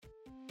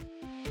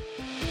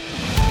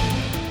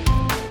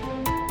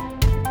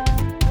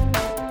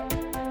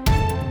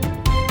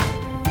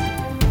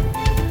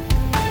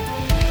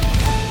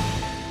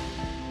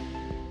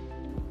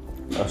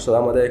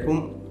Assalamualaikum.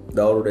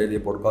 Dhauru Daily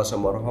Podcast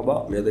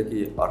marhaba.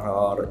 Medaki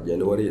Arhar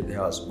January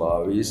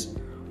 2022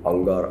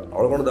 Angar.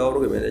 Algon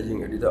Dhauru ke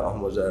managing editor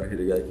Ahmad Zahir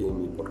Hiriga ki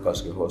mi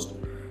podcast ke host.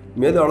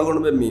 Mede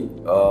algon be mi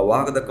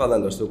wahaka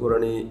dakkalanga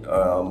sukurani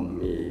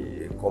mi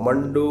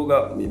commando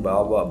ga mi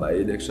baba by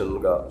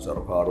election ga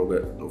sarkaru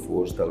ga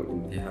nufus tal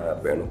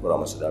intiha benu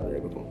kurama sada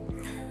begutum.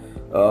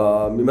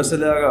 Mi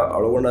masalaga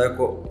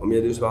algonayako mi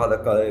dis wahaka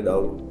dakkalani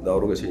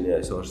Dhauru ke senior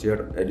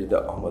associate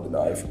editor Ahmad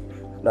Naif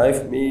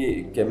mi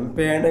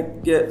campaign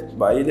ke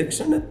by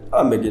election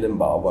meginen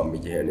bawa mi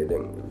jehani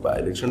den by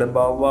election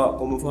bawa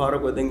komu fara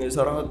ko den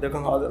sarahat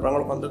dekan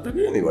rangal kandata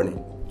ke mi wani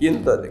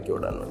kinta de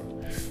kyodanno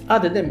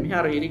ade den mi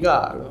har iriga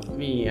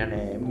mi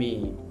ane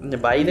mi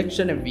by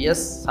election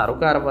vs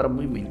sarukar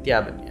warmu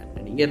mityabe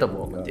mi ninge to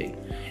bomte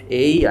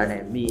ei ane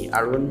mi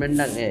algonment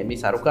nan mi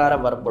sarukar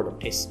warbodu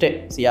test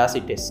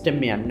siyasi test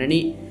mi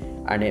annani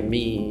ane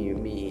mi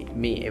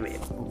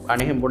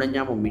අනෙහෙම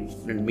බුණඥාම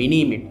මිනි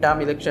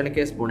මිට්ටාම election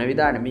case බුණ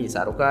විදාන මේ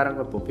සරුකාරංග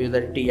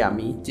පොපියුලරිටි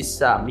යමි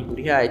චිස්සා මි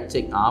හුරිහා එච්ච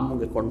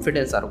ආමුගේ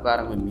කොන්ෆිඩන්ස්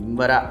සරුකාරංග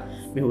මින්වර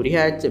මි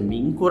හුරිහා එච්ච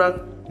මින්කුරක්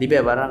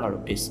දිබේ වරන් අලු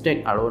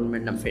ටෙස්ටෙන් අලෝන්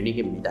මෙන්නම්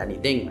ෆෙනිගෙ මිදානි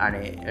දෙන්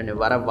අනේ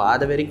වර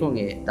වාද වෙරිකොන්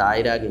ඒ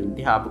දායිරාගේ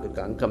ඉන්තිහාපුගේ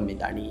කංකම්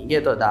මිදානි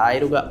ඉගේ තෝ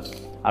දායිරුග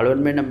අලෝන්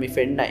මෙන්නම් මි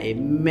ෆෙන්න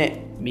එම්මෙ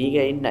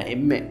මීගේ ඉන්න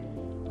එම්මෙ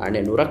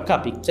අනේ නුරක්කා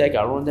පික්චර් එක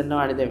අලුවන්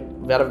දෙන්නවා අනේ දැන්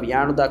වර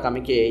වියානුදා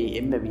කමිකේ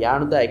එම්මෙ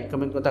වියානුදා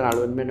එක්කම කොතන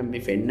අලුවන් මෙන්න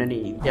මේ ෆෙන්නනි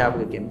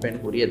ඉතිහාපුගේ කැම්පේන්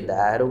කුරිය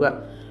දාරුග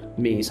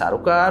මේ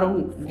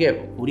සරුකාරුන්ගේ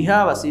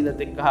උරිහා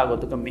වසීලත් එක්ක හා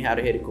ගොතක මිහාර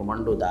හේරි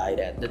කොමන්ඩෝ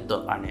දායිර ඇද්දත්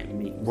අනේ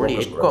මේ මුලි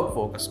එක්ක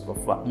ෆෝකස්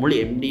කොෆා මුලි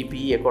MDP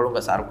එකලොග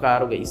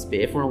සරුකාරුගේ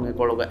ස්පේෆුණුන්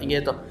එකලොග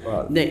ඉගේතෝ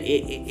දැන්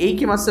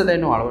ඒකි මස්ස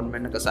දෙන අලුවන්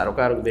මෙන්නක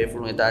සරුකාරුගේ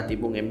බේෆුණු එතා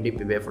තිබුන්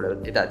MDP බේෆුණු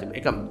එතා තිබු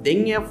එකම්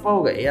දෙන්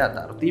එෆෝග එයා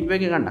තර්තිබ්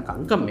එක ගන්න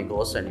කංකම් මේ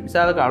ගෝස්සනි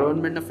මිසාලක අලුවන්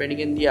මෙන්න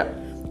ෆෙනිගෙන් දියා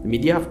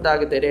මිදිය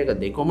හෆ්තාගේ තෙරේක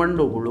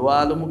දෙකොමන්ඩෝ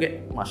ගුළුවාලුමුගේ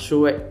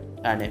මශ්රුවේ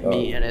අනේ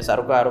මේ අනේ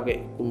සරුකාරුගේ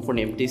කුම්ෆුන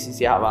MTCC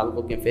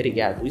හවාල්කෝගේ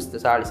ෆෙරිගේ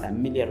 240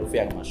 මිලියන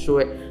රුපියල්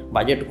මශ්රුවේ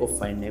බජට්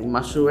කොෆයින්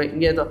මශ්රුවේ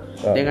ඉගේතෝ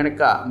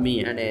දෙගණක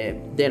මේ අනේ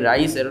දැන්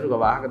රයිස් එරුක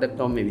වාහක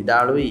දක්වම මේ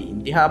විදාලුයි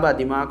ඉන්තිහාබා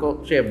දිමාකෝ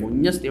ෂේ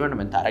මුඤ්ඤස් දිවන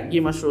මෙන්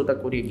තරග්ගී මශ්රුත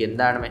කුරිය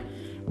ගෙන්දාන මේ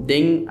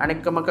දෙන්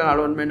අනෙක්කමක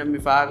අලොන් මෙන්න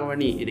මේ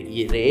ෆාගවනි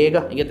රේග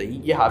ඉගේතෝ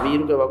ඊයේ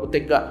හවීරුගේ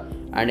වකුතෙක්ග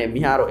අනේ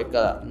මිහාරෝ එක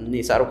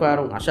නී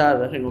සරුකාරුන්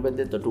අශාරයෙන්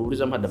ඔබෙද්දෙත්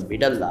ටූරිසම් හද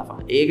බිඩල්ලාපා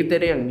ඒක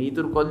තෙරයන්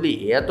නීතුරු කොල්ලි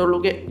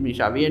එයතොලුගේ මේ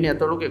ශවියනේ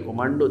අතොලුගේ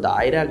කොමන්ඩෝ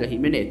දායිරාග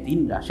හිමනේ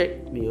තින් රෂේ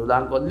මේ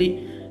උදාන් කොල්ලි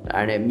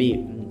අනේ මේ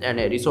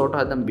අනේ රිසෝට්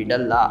හදම්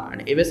බිඩල්ලා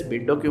අනේ එවස්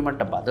බිඩ්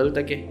ඩොකියුමන්ට්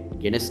බදල්තකේ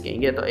ගෙනස්කේ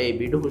ඉගේතෝ ඒ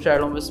බිඩු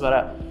කුෂාලොම් වෙස් වර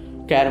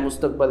කෑර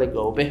මුස්තක්බලේ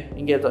ගෝබේ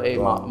ඉගේතෝ ඒ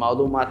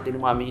මවදුමාත්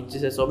තිනුමා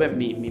මිච්චසේ සොබේ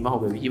මි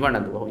මහොබේ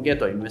විවණදු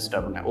ඉගේතෝ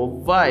ඉන්වෙස්ටර් නේ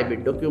ඔව්වා ඒ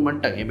බිඩ්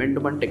ඩොකියුමන්ට් එක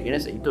එමෙන්ඩ්මන්ට් එක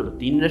ගෙනස ඉතුරු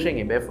තින් රෂෙන්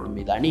ඒ බෙෆුල්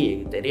මේ දණී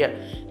ඒක තෙරිය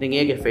දැන්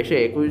ඒගේ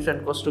ෆෙෂේ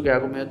එක්විෂන් කොස්ට් එක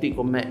අගමෙති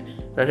කොම්මේ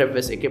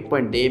රෂෙවස්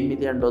 1.2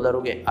 මිලියන්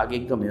ඩොලරුගේ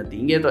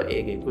අගෙග්ගමෙති ඉගේතෝ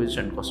ඒගේ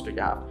එක්විෂන් කොස්ට් එක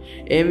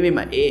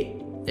එම්විම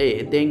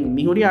දැන්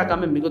මිහුරියා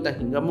කම මිගොත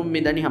හිඟමුම්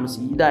මේ දණි හැම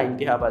සීදා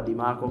ඉන්තිහාබා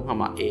දිමාකොන්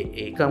හැම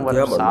ඒකම් වල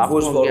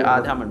සාෆෝගේ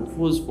ආධම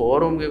නුෆූස්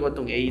ෆෝරම්ගේ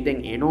ගොතුන් ඒ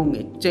දැන් එනොන්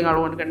එච්චෙන්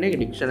අලුවන් කන්නේ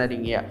ඩික්ෂනරි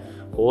ගිය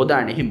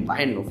හොදානේ හිම්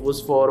බහෙන්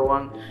නුෆූස්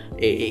ෆෝරම්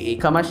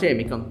ඒකමෂේ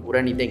මිකම්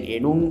පුරණි දැන්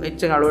එනොන්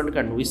එච්චෙන් අලුවන්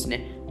කන්න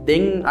නුයිස්නේ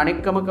දැන්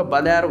අනෙක්කමක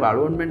බදාරු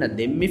අලුවන් මෙන්න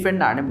දෙම්මි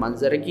ෆෙන්න අනේ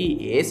මන්සරකි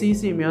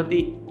ACC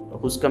මෙයති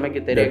හුස්කමක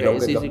තෙරේක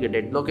ACC ගේ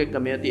ඩෙඩ්ලොක් එක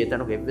මෙයති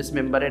එතනක FS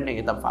මෙම්බර්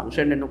එන්නේ එතන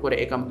ෆන්ක්ෂන් එන්න කර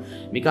එකම්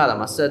මිකාලා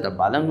මස්සත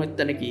බලන්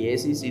වෙත්තන කි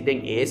ACC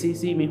දැන්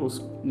ACC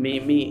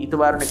මේ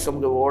ඉතවාරණ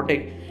එක්කමගේ වෝට්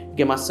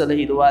එකේ මස්සද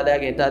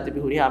හිදවාදාගේ එතා තිබි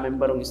හුරිහා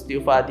මෙම්බරුන්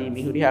ඉස්තිෆාදී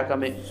මිහුරිහා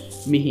කම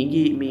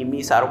මිහිඟි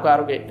මේ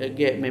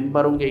සරුකාරුගේ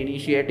මෙම්බරුන්ගේ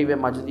ඉනිෂියේටිව්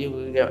එක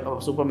මජදීගේ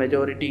සුපර්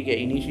මෙජොරිටි ගේ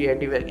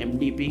ඉනිෂියේටිව් එක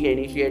MDP ගේ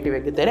ඉනිෂියේටිව්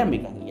එක තෙරෙ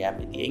මිකන්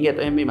යැපිති එංගේ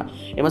තෝ එම්මීම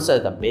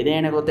එමස්සද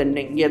බෙදේන ගොතෙන්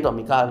එංගේ තෝ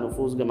මිකා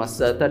නුෆූස්ගේ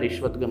මස්සත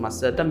රිෂ්වත්ගේ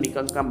මස්සත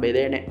මිකන් කම්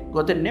බෙදේන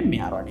ගොතෙන් නෙම්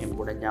මිහාරවණි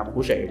පුඩඥා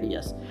කුෂ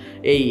එලියස්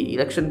ඒ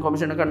ඉලෙක්ෂන්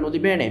කමිෂන් එක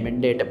නොදිබේනේ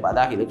මෙන්ඩේට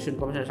බදා ඉලෙක්ෂන්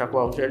කමිෂන්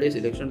ශක්වා ඔස්ට්‍රේලියාස්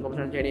ඉලෙක්ෂන්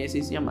කමිෂන් කියන්නේ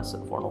ACC මස්ස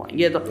ෆෝනවා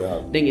එංගේ තෝ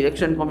දැන්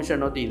ඉලෙක්ෂන් කමිෂන්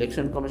නොති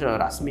ඉලෙක්ෂන් කමිෂන්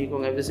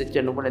රස්මීකොන් එවසෙච්ච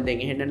නුපුණ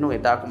දෙන් එහෙන්නු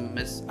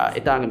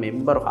එතාගේ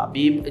මෙම්බර්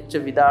හබීබ් එච්ච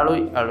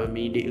විදාලුයි අලු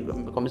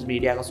මීඩියා කොමස්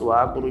මීඩියා එක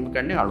සුවා කුරුම්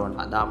කන්නේ අලුවන්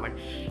හදාමන්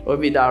ඔය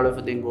විදාලුව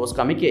ෆෙන් ගෝස්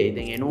කමිකේ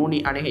දැන්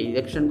එනෝනි අනේ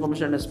ඉලෙක්ෂන්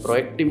කමිෂනර්ස්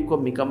ප්‍රොයැක්ටිව් කො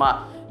මිකම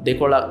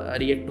දෙකොල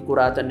රියැක්ට්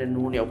කුරාතන්නේ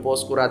නූනි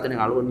ඔපෝස් කුරාතන්නේ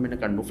අලුවන් මෙන්න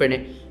කන්නු ෆෙනේ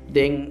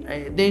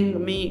දැන්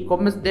මේ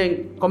කොමස් දැන්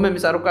කොම්මෙ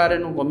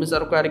සරුකාරෙන් කොම්මෙ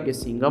සරුකාරගේ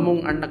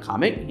සිංගමුන් අන්න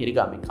කමෙක්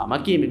හිරිගාමි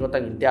කමකී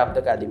මිගොතන්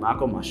ඉන්තියාබ්දක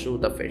දිමාකෝ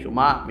මෂූත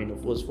ෆෙෂුමා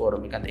මිනුෆූස්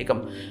ෆෝරම්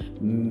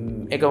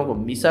එකම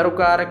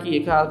මිසරුකාරකි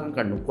එකහල්කන්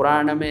කන්නු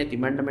කුරාණමේ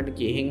තිමණ්ඩමට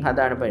කිහෙන්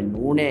හදාන බයි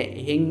නූනේ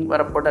එහෙන්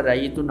වරපොට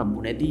රයිතුන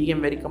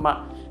මුනදීගෙන් වෙරිකම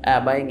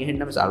බයෙන්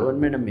එහෙන්නම සලුවන්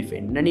මෙන්න මේ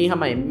ෆෙන්නනී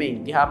හැම එම්මේ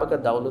ඉන්තිහාබක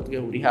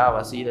දවලත්ගේ හුරිහා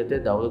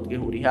වසීලතේ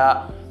දවලත්ගේ හුරිහා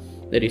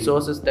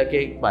රිසෝසස්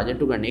තකේ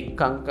බජටු ගනෙක්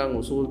කංකං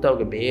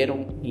උසූල්තවගේ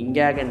බේරුම්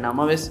හිංගයාගේ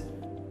නමවෙස්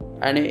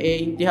අනේ ඒ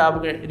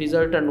ඉන්තිහාබගේ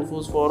රිසල්ට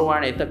නුෆූස්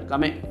ෆෝර්වාන එත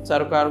කම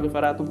සරකාරුගේ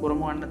ෆරාතුම්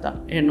පුරමුවන්නත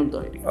එන්නුම්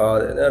තොයි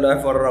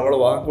ෆරංගල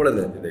වාකුල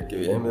දෙක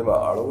එම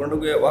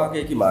අලුගඩුගේ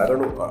වාකයකි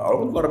මාරනු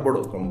අලු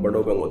කරබොඩු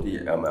කම්බඩෝක ොති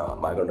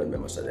මාගට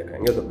මෙමසදක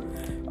තු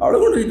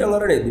අලුගුණු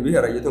හිතන්ගරන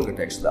දිවිහර යතුන්ගේ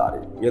ටෙක්ස්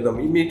දාරි යද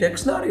මේ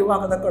ටෙක්ස් දාරි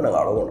වාකදක්කන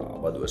අලුගුණ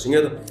බදුව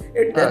සිංහද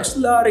ඒ ටෙක්ස්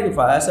ලාරගේ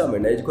ෆාස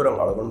මෙනජ්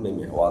කරන අලුගුණ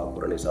මේ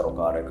වාකුරණ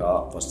සරකාරක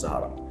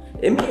පස්සාර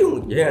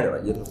එමියුම් ජයන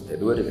රජතු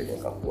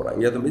එදුවරකක් පුර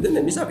යතු මිදන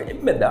මිසාක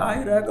එම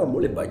දාහිරක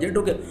මුලි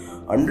බජටුක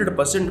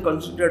 100%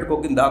 කන්සිටර්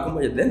කොකින් දාකම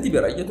දැන්තිබ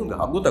රජතුන්ගේ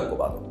හගුතක්ක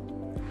බාද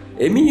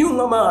එමියුම්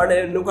ම අඩ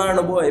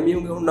නුකාන බෝ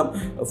එමියුන්ගේ උන්නම්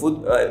ෆුද්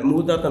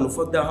මුහදත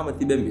නුෆොද්ද හම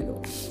තිබෙන්බිද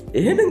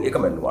එහෙනම්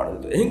එකමෙන්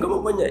වානද එහෙකම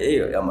පඥ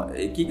ඒ යම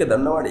ඒකීක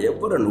දන්නවාට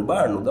එවර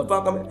නුබා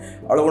නුදපාකම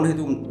අලගොන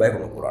හිතුම්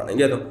බයකම පුරාණ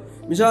ගේද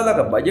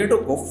මිසාලක බජට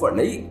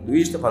කොෆ්වනේ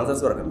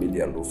 250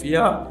 මිලියන්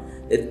රුපියා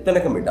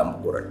එත්තනක මිඩම්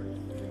පුරට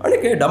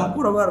අනික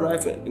ඩම්පුරවර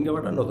නයිෆ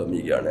ඉංගවට නොත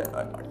මී කියන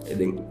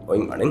එදින්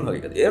ඔයින් අනෙන්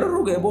හරික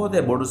ඒරුගේ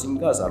බෝතේ බොඩු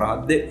සිංහා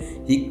සරහද්දේ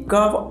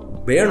හික්කාව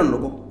බේන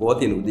නොක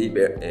බෝති නුදී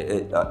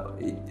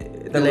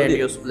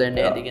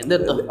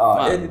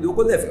ඒ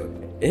දුකො දෙ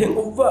එහෙන්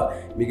ඔවා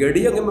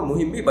මිගඩියගම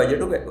මුහිම්මි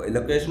බජටුක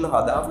එලකේෂන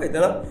හදාාව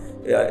එතන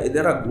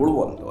එදර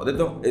ගුළුවන්ත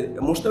ඔදත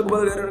මුස්තක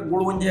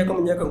ගුළුවන්ජයකම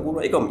යක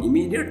ගුණ එකම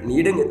ඉමීඩියට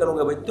නීඩෙන්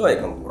එතනක වෙච්චෝ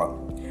එකම් පුර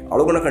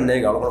අලුගන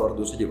කන්නේ අලුගන වර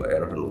දුසජි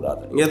වයරට නුදාත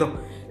එත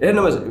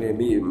එනම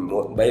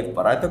බයි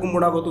පරාතක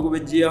මුණා ගොතුක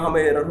වෙච්ජිය හම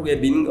එරටුගේ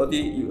බින්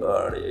ඔති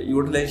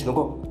යුටලේෂ්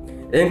නොකෝ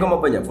ඒකම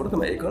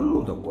පඥ ොරතම එකන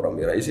ත පුරම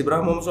රයිසි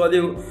බ්‍රහම ස්වාදය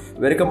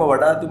වැරිකම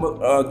වඩාතුම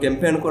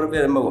කෙම්පේන්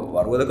කොරපයම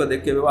වර්වදක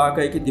දෙක්ක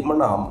වාකයක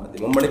තිමන්න හම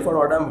තිමනිට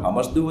වඩ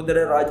හමස්ද හදර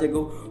රාජක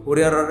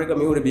හොරයාරක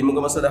මිහුණ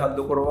බිමගමසද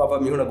හද කොරවා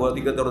මිහුණ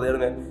ගෝතික තොර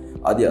දෙරන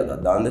අද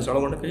දාන්න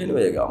සලගට කයන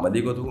ඒක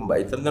අමදිකොතුම්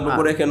බයිතන්න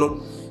නොකර කැනු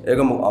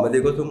ඒකම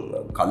අමදිකොතුම්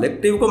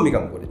කලෙක්ටව්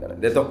මිකම් කොරිතන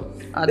දෙත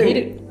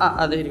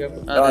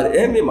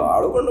එම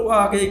ආලුගන්න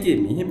වාකයක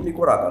මිහිමි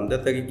කොර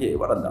කන්දත්තකගේ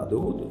වර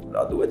දදුහුතු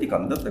රදුවති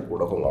කන්දත්ත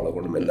කොඩකො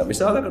අලකොට මෙල්ල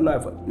මිසාල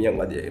කරන්න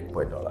මියන් අදේ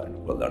පොයිටලා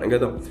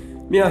පොදනගත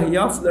මිය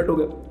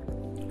හියාස්ලටුග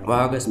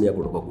වාගස් මිය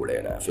කොඩකො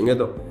කුඩේන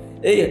ෆිඟත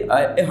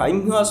ඒ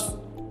හයින්හස්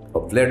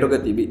ප්ලේටක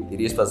තිබි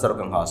තිරිස්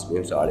පසරකං හස්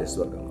මියම්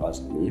ශාලෙස්වර්කං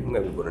හස් මිහුම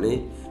විපුරණේ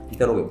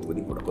හිතනුගේ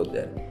පුදි කොඩකොත්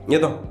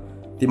යත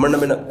තිමන්න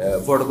මෙන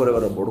ෆෝට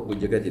කොරවර බොඩු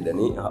කුජ්ජක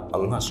තිදනී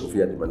අංහ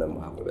සුෆිය තිබන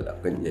මහක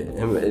වෙදක්කන්ජේ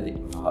එම ඇති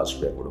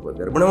හස්පය කොඩකො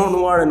දරබන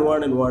නුවාන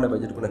නුවාන නුවාන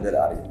බජටකුන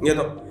දරාරි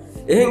යත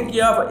එහෙන්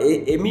කියාව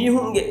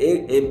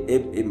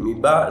එමිහුන්ගේ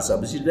මිබා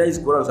සබසිඩයිස්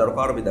කොරන්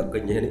සරකාරපි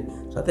දක්කන් ජෙහෙන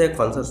සතයක්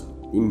ෆන්සස්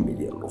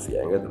මිලියන්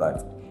රුෆියන්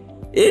ගතුරයි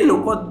ඒ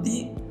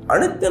නොපද්දී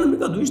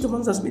අනත්තනමික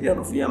 250 මිලියන්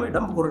රුෆියම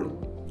ඩම්ප කරන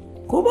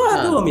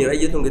කොබාතුව මේ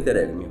රජතුන්ගේ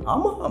තරැගම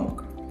හම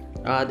හමක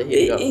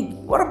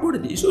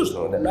වරපොට දිසුස්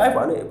නොද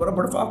නයිපාන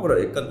වරපට පාපුර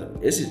එකද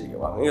ඒසිසික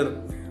වාග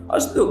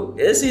අස්තු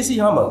ඒසිසි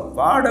හම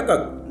පාඩකක්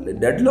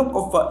ඩැඩ්ලොක්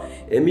ඔෆ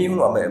එමිහුම්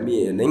අම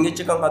මේ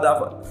නෙංගෙච්චකං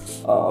හදාප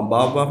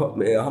බාබා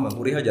මේ හම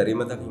හුරිහ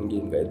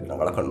ජරීමතකින්ගින් ගයිද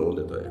නගලක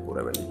නෝදතොය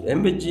පුරවැලි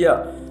එම්බෙච්චිය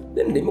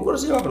දැන්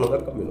ඩෙමොක්‍රසියාවක්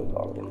නොදක්කම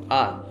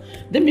වෙනවා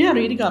දැන් මෙහර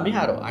ඉරිකා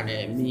මෙහර අනේ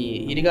මේ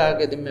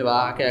ඉරිකාගේ දෙන්න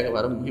වාකයක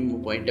වර මුහිම්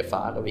පොයින්ට්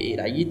ෆාක වේ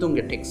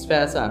රයිතුන්ගේ ටෙක්ස්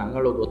ෆෑස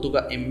රංගලෝ ගොතුක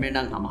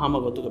එම්මෙනම් හමහම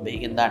ගොතුක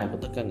බෙහෙන් දාන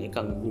ගොතකන්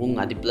එකන් ගුන්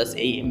අදි ප්ලස්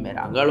ඒ එම්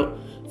රංගලෝ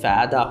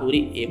ෆෑදා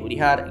හුරි ඒ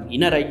හුරිහාර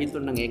ගින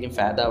රයිතුන් නම් ඒකෙන්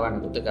ෆෑදා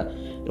වන ගොතක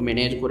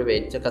මෙනේජ් කුර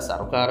වෙච්චක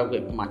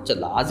සරකාරගේ මච්ච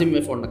ලාසිම්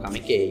වේ ෆොන්න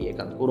කමකේ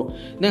ඒකන් කුරු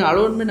දැන්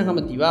අලෝන් මෙන්න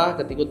කම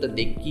තිවාක තිගොත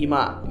දෙක්කීම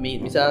මේ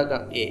මිසාක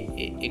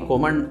ඒ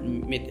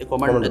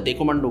කොමන්ඩ්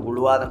දෙකොමන්ඩ්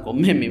ගුළුවාද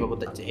කොම්මෙ මේ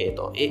වගොතච්ච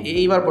හේතෝ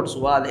ඒවර පොට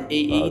සුවාද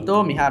ඒතෝ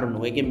මිහාරු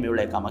නොවගෙන්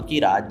මෙවලේ කමකි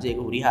රාජ්‍යයක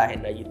හුරිහා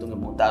හෙන්න යුතුන්ගේ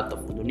මුහතාත්ත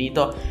ෆුදු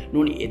නීතෝ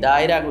නුනි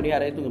එදායිරා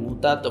හුරිහා රයතුන්ගේ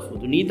මුහතාත්ත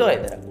ෆුදු නීතෝ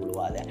එදර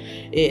ගුළුවාද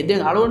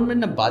දැන් අලෝන්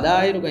මෙන්න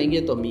බදායිරුග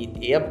ඉගේ තෝ මී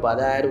එය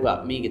බදායිරුග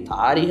මීගේ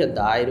තාරිහ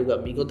දායිරුග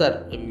මිගොතර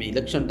මේ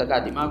ඉලෙක්ෂන්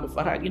තක දිමාක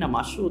ෆරාගින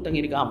මෂ්රූතන්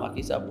ඉරිගා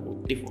මකිසා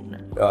බුට්ටි ෆුන්න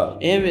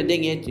ඒ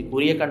වෙදෙන් ඒ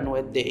කුරිය කන්නෝ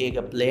එද්ද ඒක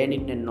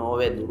ප්ලේනින්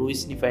නෝවේ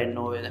දුරුයිස්නිෆයි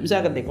නෝවේ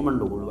මිසාක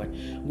දෙකොමන්ඩු ගුළුවයි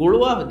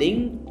ගුළුවා දෙන්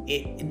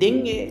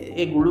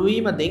ඒ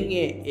ගුළුවීම දෙන්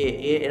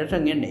ඒ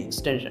එරටන් එන්න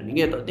එක්ස්ටෙන්ෂන්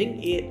ඉගේ තෝ දෙන්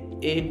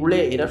ඒ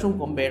ගුලේ ඉරසුම්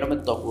කොම්බේනම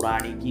තෝ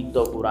පුරාණි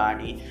කීතෝ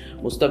පුරාණි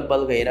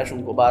මුස්තක්බල්ග ඉරසුම්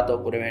කොබාතෝ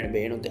කුරවෙන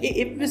බේනුත ඒ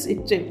එවස්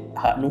එච්ච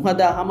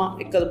නුහදා හම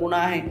එකද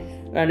පුනාහෙ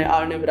අනේ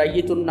ආනේ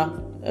රයිතුන්න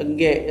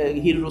ගේ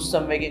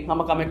හිරුස්සම් වගේ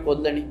හම කමෙක්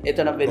කොද්දනි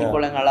එතන වෙදි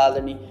කොලන්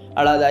අලාදනි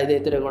අලාදායිද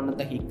එතර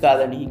ගොන්නත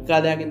හික්කාදනි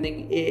හික්කාදාගෙන්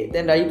ඒ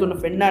දැන් රයිතුන්න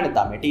ෆෙන්නාන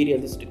තා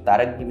මැටීරියලිස්ටික්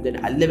තරක් ගිවිදෙන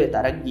අල්ලෙවේ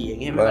තරක් ගියේ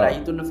එහෙම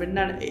රයිතුන්න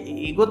ෆෙන්නාන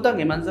ඒ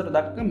ගොත්තන් එමන්සර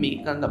දක්ක මේ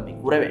කන්ද මේ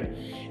කුරවෙන්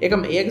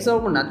ඒකම ඒක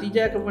සවම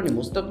නතිජාක වනේ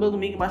මුස්තක්බල්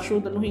මේක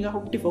මෂූත නුහිග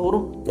හුට්ටි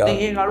ෆෝරු දැන්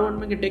ඒ අලුවන්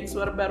මේක ටෙක්ස්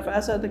වර බර්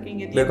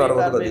ෆෑසාතකින් ඒ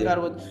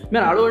බේකාරවත්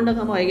මම අලුවන්න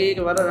කම ඒක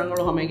වර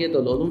රංගලෝ හැම එකේ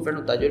තෝ ලොදුම්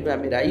ෆෙනු තජුර්බා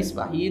මේ රයිස්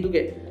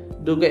වහීදුගේ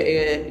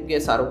දුගේ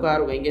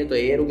සරුකාරුගේ තො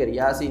ඒරුගේ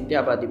රියාසි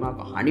ඉන්තියා දිමාක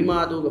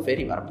හනිමාදුගේ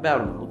ෆෙරි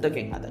වර්බෑවුණු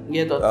උත්තකෙන්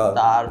හදන්ගේ තො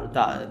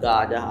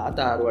ගාජ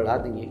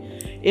හාතාරුවලාදගේ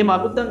ඒ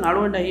මකුත්තන්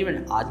අලුවට හිවෙන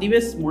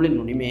අදිවෙස් මුලින්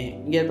නුනිමේ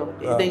ගේත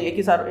ඉතින් ඒක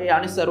සර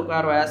අනි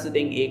සරුකාර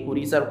වයසෙන් ඒ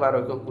කුරි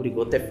සරුකාරක කුරි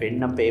ගොත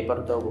ෆෙන්නම්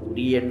පේපර්තව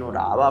කුරියෙන්නෝ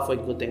රාවා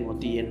ෆොක් ගොතෙන්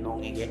ඔතියෙන්නෝ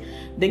ඒගේ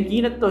දැන්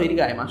කීනත්තෝ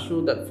හිරිගයි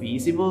මෂූද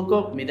ෆීසිබල්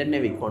කෝ මෙතන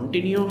නෙවි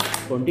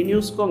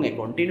කොන්ටිනියස් කොන් ඒ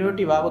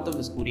කොන්ටිනියුටි වාගොත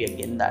ස්කුරිය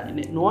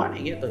ගෙන්දානේ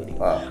නොවනේ ගේතෝ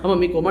හිරිගා අම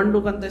මේ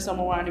කොමන්ඩෝ කන්තේ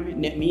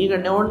සමවානේ මීග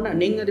නෝන්න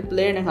නින්ගදි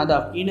ප්ලේන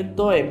හදා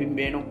කීනත්තෝ ඒ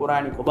බිම්බේනෝ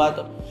කුරානි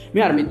කොබාතෝ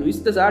මේ අර මේ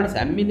දුයිස්ත සාලි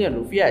 1 මිලියන්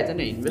රුපියා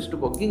එතන ඉන්වෙස්ට්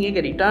කොකින්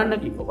ඒක රිටර්න්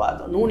කි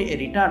කොබාතෝ නෝනි ඒ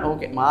රිටර්න්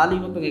ඕකේ මාලි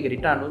ගොතන් ඒක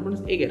රිටර්න්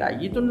නොබුනස් ඒක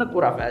රයිතුන්න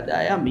කුරා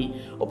ෆෑදායා මී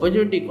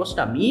ඔපචුනිටි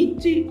කොස්ටා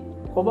මීචි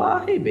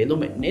කොබාහේ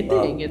බෙලුම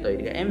නෙතේ ගේතෝ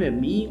හිරිගා එමෙ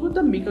මී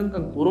ගොතන්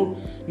මිකංකන් කුරු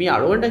මේ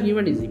අලුවන්ට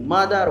හිවනි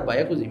zimmadaar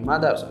බයකු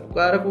zimmadaar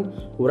සරුකාරකු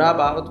කුරා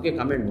බාවතුගේ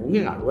කමෙන්ට්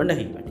නුන්ගෙන් අලුවන්ට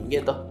හිවනි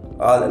ගේතෝ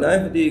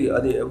ආදනායපති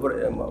අද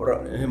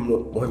එහෙම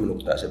මොහිම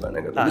නුක්තාශ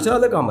බනක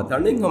විශාලකම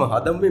තණින්ගම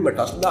හදම්වීම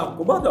ටස්ලා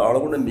කොබාද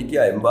අලුවන්ට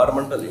මිකියා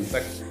එන්වයරන්මන්ටල්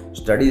ඉම්පැක්ට්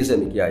ස්ටඩීස්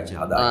මිකියා ඉච්ච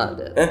හදා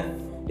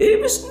ඒ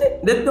විශ්නේ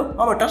දෙත්තෝ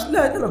මම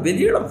ටස්ලා එතන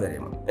වෙදියලම්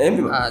තරේම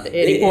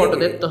ඒ රිපෝට්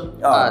දෙත්තෝ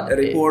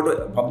රිපෝට්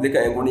පබ්ලික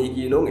එංගුණී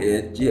කියනෝ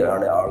ඒජි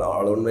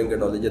අලුවන්ගේ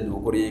නොලෙජ්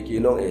දුකොරිය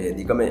කියනෝ ඒ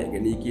දිකම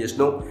එගනී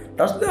කියස්නෝ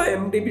ටස්ලා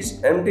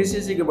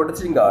MTCC ගේ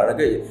බඩසින්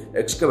ගානක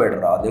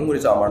එක්ස්කවේටර් ආදෙන්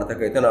මුරි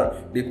සාමාන්‍යතක එතන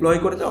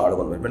ඩිප්ලොයි කරත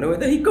අලුවන් වෙන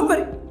වෙද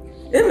හික්කමයි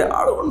එමෙ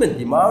අලුවන් මෙ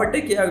දිමාවට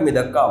කියාග මේ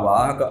දක්කා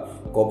වාහක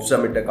කොප්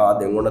සමිට කා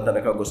දෙන් උන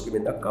තනක ගොස්කි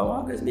මේ දක්කා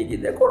වාහක ස්නීකි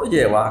දෙකොළු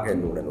ජේ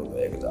වාහකෙන් නුන නුන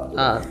ඒක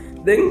සා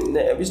දැන්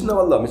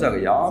විශ්නවල්ලා මිසක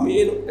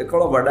යාමීනු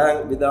එකල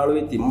වඩාන්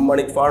විදාළුවේ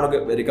තිම්මණික්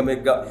ෆානුගේ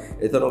වෙරිකමෙක්ග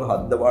එතන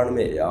හද්ද වාණ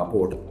මේ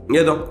යාපෝට්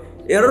නේද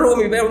එරරෝ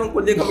මේ බෑවුන්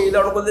කොල්ලේ කම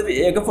ඉදාණු කොල්ලේ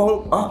ඒක ෆෝන්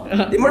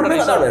තිම්මණ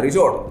නේද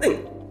රිසෝට් දැන්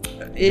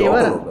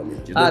ඒවර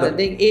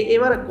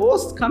ඒවර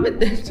කෝස් කමෙත්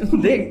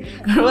දෙක්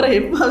කවර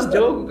එපස්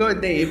ජෝක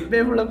කමෙත්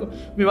එප්පේ පුලක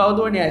මේ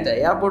වවදුවනි අයත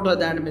එයාපෝට්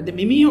හදාන්න මෙද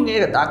මිමිහුන්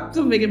ඒක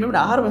දක්කම මේක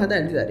මෙවට ආහාරම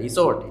හදාන්න ඉතින්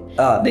රිසෝට්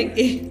දැන්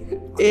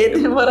ඒ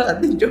දෙවර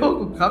අද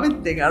ජෝක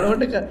කමෙත් දෙක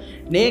අලොටක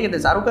නේකද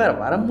සරුකාර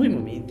වරම්මුයිම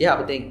මේ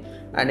ඉතිහාපතෙන්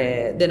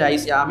අනේ දැන්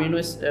අයිස්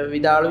යාමිනුස්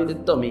විදාළු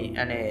විදත්තොමි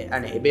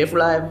අනේ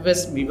එබේෆුලා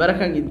එෆ්ස්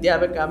විවරකන්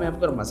ඉන්දියාවේ කාමයක්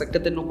කර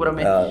මසක්කත නුකරම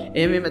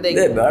එමෙ දැන්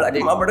ඒ බාලක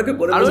මබඩක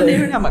පොරල අලෝ නේ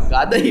නම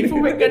ගද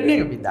හිෆු එකන්නේ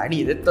අපි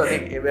දණි දෙත්තෝ නේ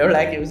ඒ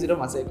බේවලා කිව්සිර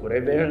මසේ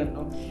කුරේ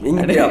බේවලනෝ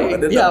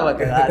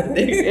ඉන්දියාවක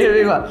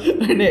ඒවා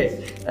අනේ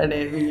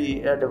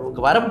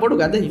වරම් පොඩු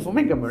ගද හිෆු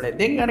එක මොනේ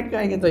දැන් අරක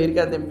අයගේ තෝ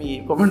ඉරිකා දැන් මේ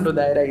කොමන්ට්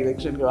දායරා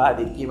ඉලෙක්ෂන් එක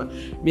වාදී කීම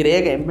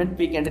මිරේක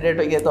MNP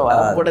කැන්ඩිඩේට් එකේ තෝ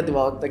වරම් පොඩ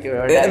දිවවත්ත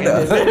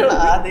කියලා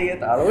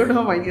ආදේගේ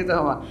තලවටම මයිගේ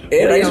තම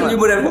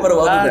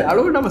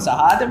අලුනම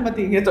සහතම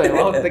තියගෙත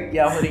වහත්ත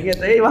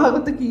කියාමරිගෙත ඒ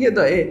වහගත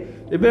කියගෙත ඒ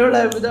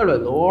එබෙවලා විදල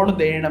ලෝන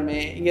දේන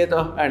මේ ඉගෙත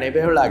අන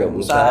එබෙවලාගේ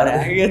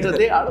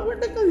මුසාරයගතේ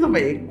අලුවටකම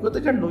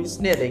එක්ගොතක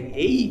නොයිස්නේ දෙක්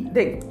එයි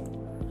දෙක්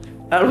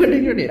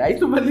අලුවටනේ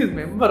රයිතුමලි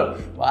මෙම්බර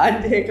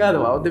වාජයකාද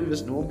වෞද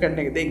විස් නූ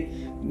කන්න එක දෙක්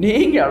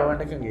නේගේ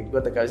අලුවටක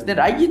එක්ගොතකස්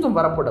රයිතුම්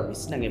වරපොට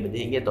විස්නගේ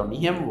දෙගේ තො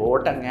නිහෙම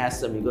වෝටන් ඇස්ස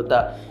මිගොත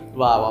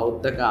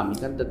වෞත්තක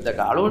මිකන්තත්තක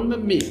අලුවන්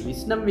මේ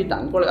විස්නම් වී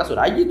තංකොල අසු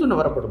රයිතුන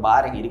වරපොට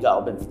බාරෙන් ඉරිගා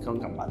ඔබ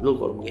මිකංක මල්ලු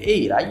කොරුමගේ ඒ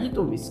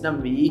රයිතු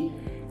විස්නම් වී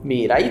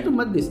මේ රයිතු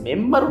මද්දිස්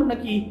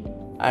මෙම්බරුන්නකි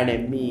අන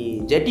මේ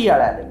ජෙටි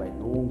අල ඇදබයි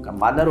නූක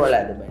මදරවල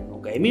ඇදබයි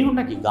නූක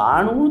එමිහුන්නකි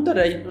ගානුත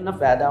රයිතුන්න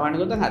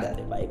පෑදාවානකොත හදද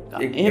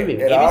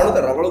බයි රානුත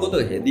රගලගොත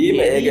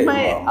හෙදීම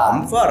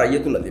අම්ෆා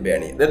රයතුන්න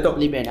තිබෑන දෙතොක්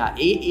ලිබෙන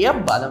ඒ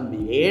බලම්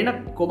ඒන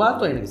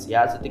කොබාතු එන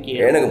සියාසත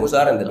කිය ඒනක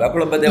මුසාරන්ද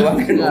බකුලබ දෙවා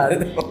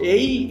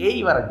ඒ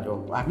වරජෝ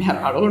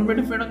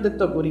අලුවන්ට ෆෙන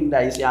දෙත්ත පුරින්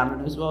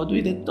දයිස්යාමනස්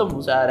වතුයි දෙත්ත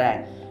මුසාරෑ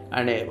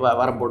අනේ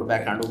වරපොඩ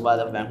බෑ කඩු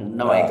බාද බෑ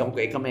හුන්නව එකම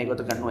එකම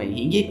ඒකොත කරනවා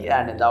හිගේ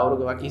යන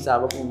දවරුග වකී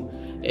සාවකුම්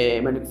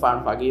එමනික්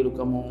ෆාන්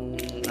පගීරුකමු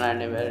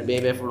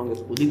බේබේ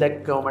ෆුළුන්ගේ පුදි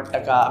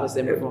දැක්කවමට්ටක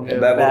අවසෙම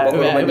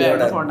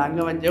ෆෝන්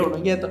අංගවජ්ජ උණු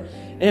ගේත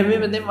එමෙ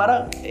මෙතෙන් වර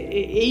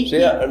ඒ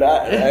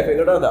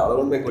ඒකට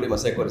දාලුන් මේ කොලි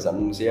මසෙක් කොරි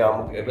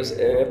සම්සියාම එබස්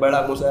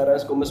බඩ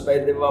මුසාරස් කොමස්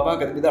පයි දෙවා බා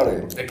කර දිදාලු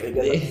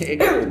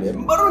ඒක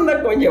මෙම්බරුන් නක්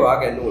කොන්ජේ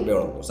වාගෙන නු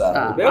බේන මුසාර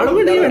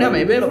අලුම නේ නම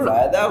එබේ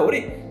ෆාදා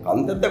හොරි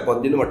කන්තත්ත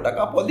කොද්දින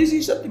මට්ටක පොලිසි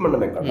සත්ති මන්න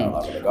මේ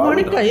කතා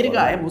මොනික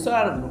හිරිකා ඒ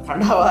මුසාර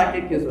කණ්ඩා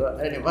වාකෙක් කියසෝ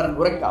එනේ වර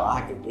ගොරක්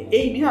වාකෙක්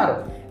ඒ නිහාර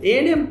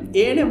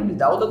ඒනම්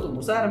දවදතු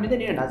මුසාර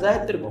මෙදනිය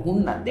නසාහත්තර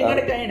හුන්න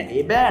දෙකට කයන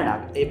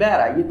එබෑ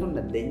රයිතුන්න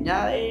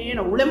දෙඥා ඒන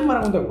උලෙම් මර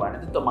හොඳ වන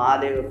ත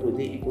මාදේව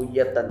පුදි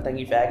කුයියත්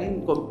අත්තන්ගේ ෆෑගෙන්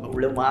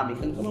උල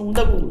මාමිකකම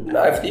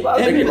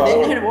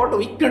හොඳකු ෝට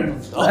වික්කන්න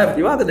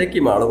විවාද දෙක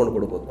මාලකොට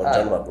කොඩ පොත්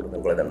පචන්වාපුට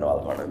කොල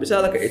දන්නවාල් කන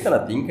විශාලක එතන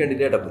තින්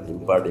කැඩිඩට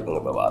තින්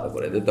පාටිකම වාද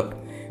කොර දෙත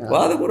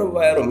වාද කොර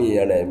වයරමී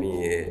යන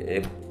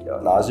මේ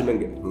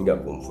නාසිමෙන්ගේ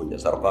හිඟපුම් පුුණ්‍ය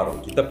සරකාරු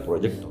චිත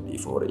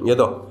ප්‍රජෙක්් ෝර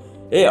යද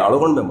ඒ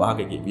අලුගොන් මේ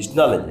වාහකගේ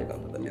විශ්නාලජය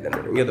කන්ත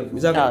ද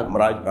මිසා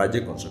රාජ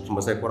කොන්ස්ට්‍රක්ෂන්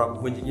මසයි කොරක්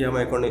පුංචි කියම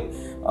කොනේ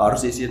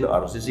RCC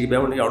RCC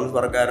බැවුනේ අලුත්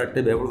සරකාරට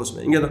බැවුනොස්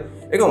මේ ඉංගද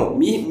ඒකම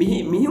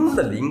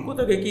මිහිමුන්ට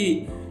ලින්කුතකකි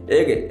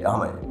ඒගේ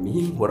යම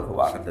මිහිම් වරක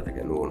වාකත්තක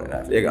නෝන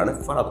ඒක අන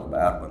ෆරත්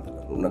බයර් පන්ත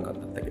උන්න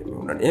කත්තක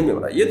නෝන එහෙම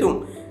වල යතුම්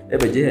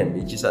එබජේ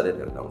මිචිසාදේ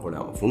තරම්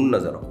කොළම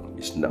ෆුන්නසර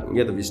ඉස්න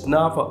ඉගෙත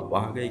විස්නාෆ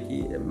වහගේකි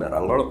එම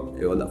රංගලු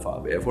යෝදෆා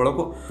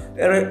බේෆොලකෝ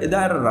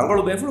එදාර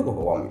රංගලු බේෆොලකෝ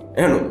හොවම්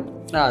එහෙනු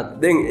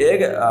දැන්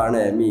ඒක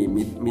අනේ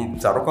මි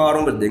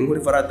සරකාරුන්ග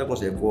දෙංගුරි ෆරාත්තකෝ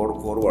සේ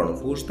ෆෝර්වර්ඩ්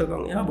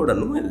ෆූස්තකන් යා බොඩ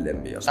නුහෙල්ලෙම්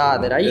බියස්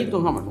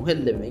රයිතුන් හම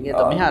නුහෙල්ලෙම්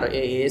ඉගෙත මෙහර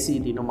AC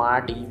දිනුමා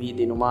TV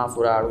දිනුමා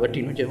ෆුරාඩු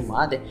වටිනු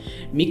ජෙහුමාද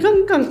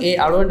මිකංකන් ඒ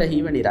අලොන්ඩ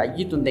හීවනි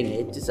රයිතුන් දැන්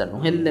එච්චස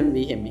නුහෙල්ලෙම්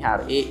වී මෙහර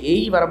ඒ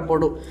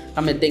වරබොඩු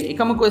තමයි දැන්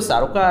එකමකෝ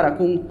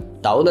සරකාරකුන්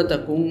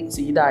දවලතකුන්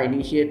සීදා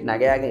ඉනිශියේට්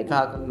නගයාගේ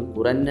එකහකන්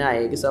පුරන්නා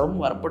ඒක සවම්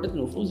වරපොට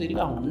නුෆු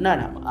සිරිකා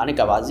හොන්නානම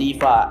අනික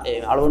වසීෆා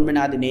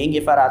අලොන්මනාද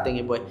නේගේ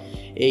ෆරාතෙන්ගේ බොයි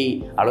ඒ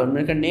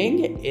අලොන්මනක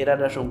නේගේ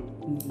ඒරරෂුම්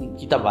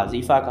kita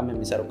wazifah kami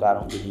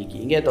misarukarum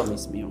diki inge to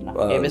mismi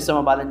unna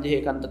emesama balanje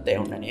hekanta te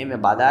unna ne me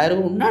badaru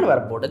unna war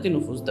bodati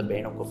nufus ta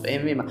beenu ko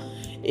emema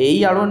ei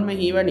alon me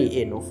hiwani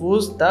e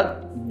nufus ta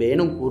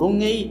beenu kurun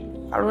ei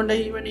alonda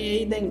hiwani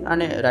ei den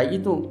ane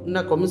rayitu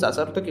na komis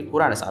asartake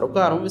kurane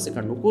sarukarum wes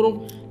kan nukurum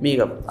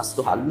mega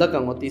astu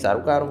hallakan oti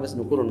sarukarum wes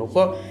nukurun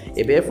nuko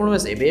ebefulun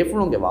wes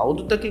ebefulun ge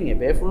wauduttakin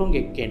ebefulun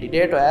ge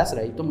candidate as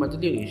rayitu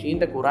majdi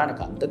ishinda kurane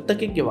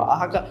kantattakin ge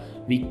wahaka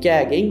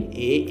වික්කෑගෙන්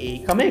ඒ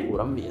කමේ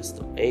කුරම්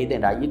වියස්තු ඒද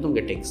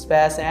රජතුන්ගේ ටෙක්ස්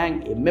පෑසෑන්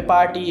එම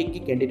party එක්ක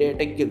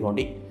කෙන්ඩිඩේටක්ගේ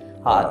ගොඩි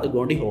හාත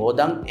ගොඩි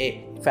හෝදන් ඒ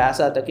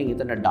ෆෑසාතකින්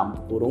ඉතන ඩම්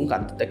කුරුම්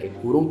කන්තතක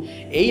කුරුම්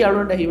ඒ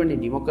අලුවන්ට හිවනි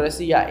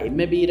ඩිමොක්‍රසිය එම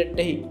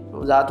බීරට්ටෙහි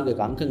ජාතුගේ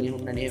කංකන්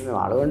එහුන්න නේම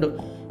අලුවන්ඩු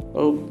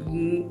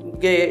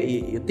ගේ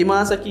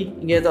යුතිමාසකි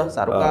ගේත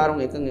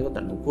සරුකාරුම් එකන්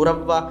එකත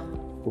නුකුරබ්වා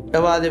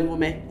කුට්ටවා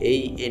දෙවුම ඒ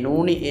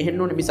එනූනි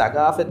එහෙන්නුනි මි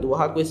සගාෆෙ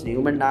දුවහක්වෙස්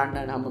නියුමෙන් නාන්න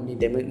හම මි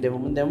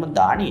දෙවුම් දෙවම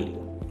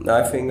දානීරිය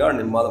Nej fingar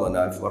nimmal man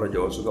nej för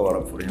jag så var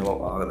för hemma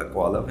aga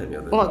koala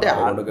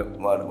hemma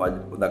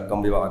det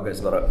dakkam vivaga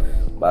isvara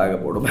baga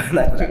bodu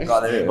bana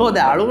kale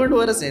the alugandu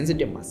wara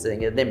sensitive mass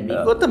den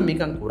mikota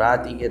mikan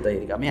kurati ge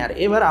dairika me har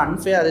ever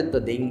unfair etto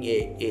den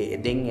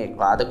e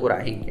vaada kura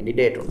hin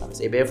candidate unna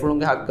se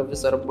befulunge hakka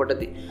visar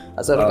potati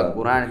asarta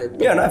kurani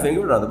det ya na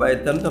fingar rada bay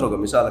tantaroga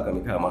misala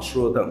kamika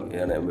mashruutam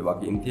yani me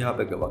waki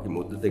intihapeka waki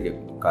muddetege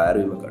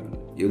kayarima kan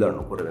yudan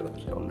nokore vela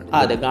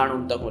onna de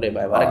gaanunta kore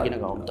bay warakina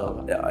gaunta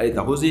ay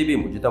tahuzibi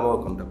mujtama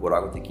kanta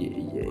kuragutiki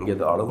inge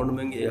da algondu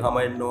menge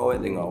hamainno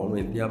den awunu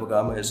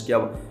intihapaka eskiya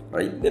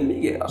right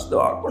mege asdo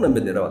algondu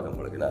me derawatan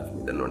kolagena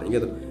midanno inge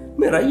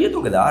me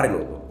rayetuge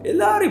daarino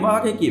elari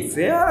waageki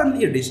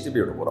fairly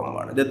distribute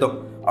koramana detto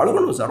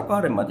algondu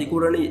sarkare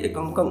matikurani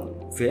ekankan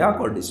fair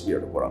ko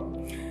distribute koram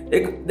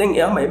ek den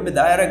yama emme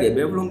daayarage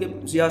bebulunge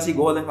siyasi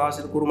golen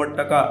hasil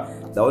kurumattaka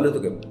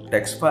dawlatuge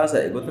tax pass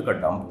egotaka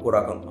dump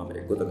kurakan ame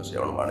egotaka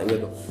seyonu mane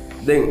eto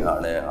den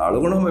ane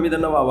algondu me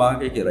midanna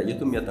waageki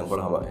rayetum yatan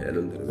kolama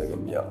helun dirwege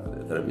miya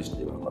etara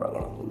bistima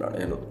marangana unna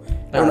eno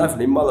ena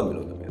nimmala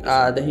minuto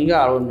the hinga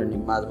alon men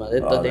nimad ma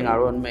detto den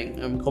alon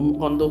men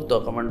kondu to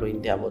commando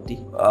india boti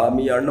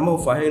mi annama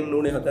fahen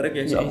nune hatarake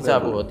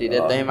hisabu boti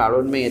detto hem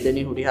alon men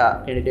edeni huriha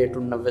candidate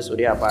unnave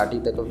suriya party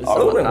tak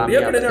visama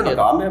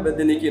kaamya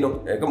bedeni kino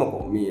ekam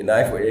mi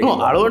naif no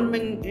alon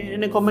men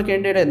ene komme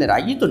candidate den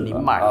rayitu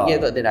nimma ige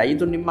den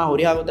rayitu nimma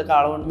huriha gota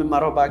alon men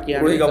maro ba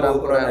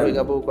kiyane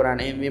gabu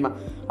kurane emma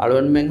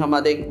alon men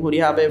hama den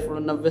huriha be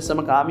fulun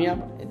visama kaamya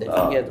ede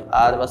hinga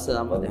aad wasse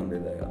namade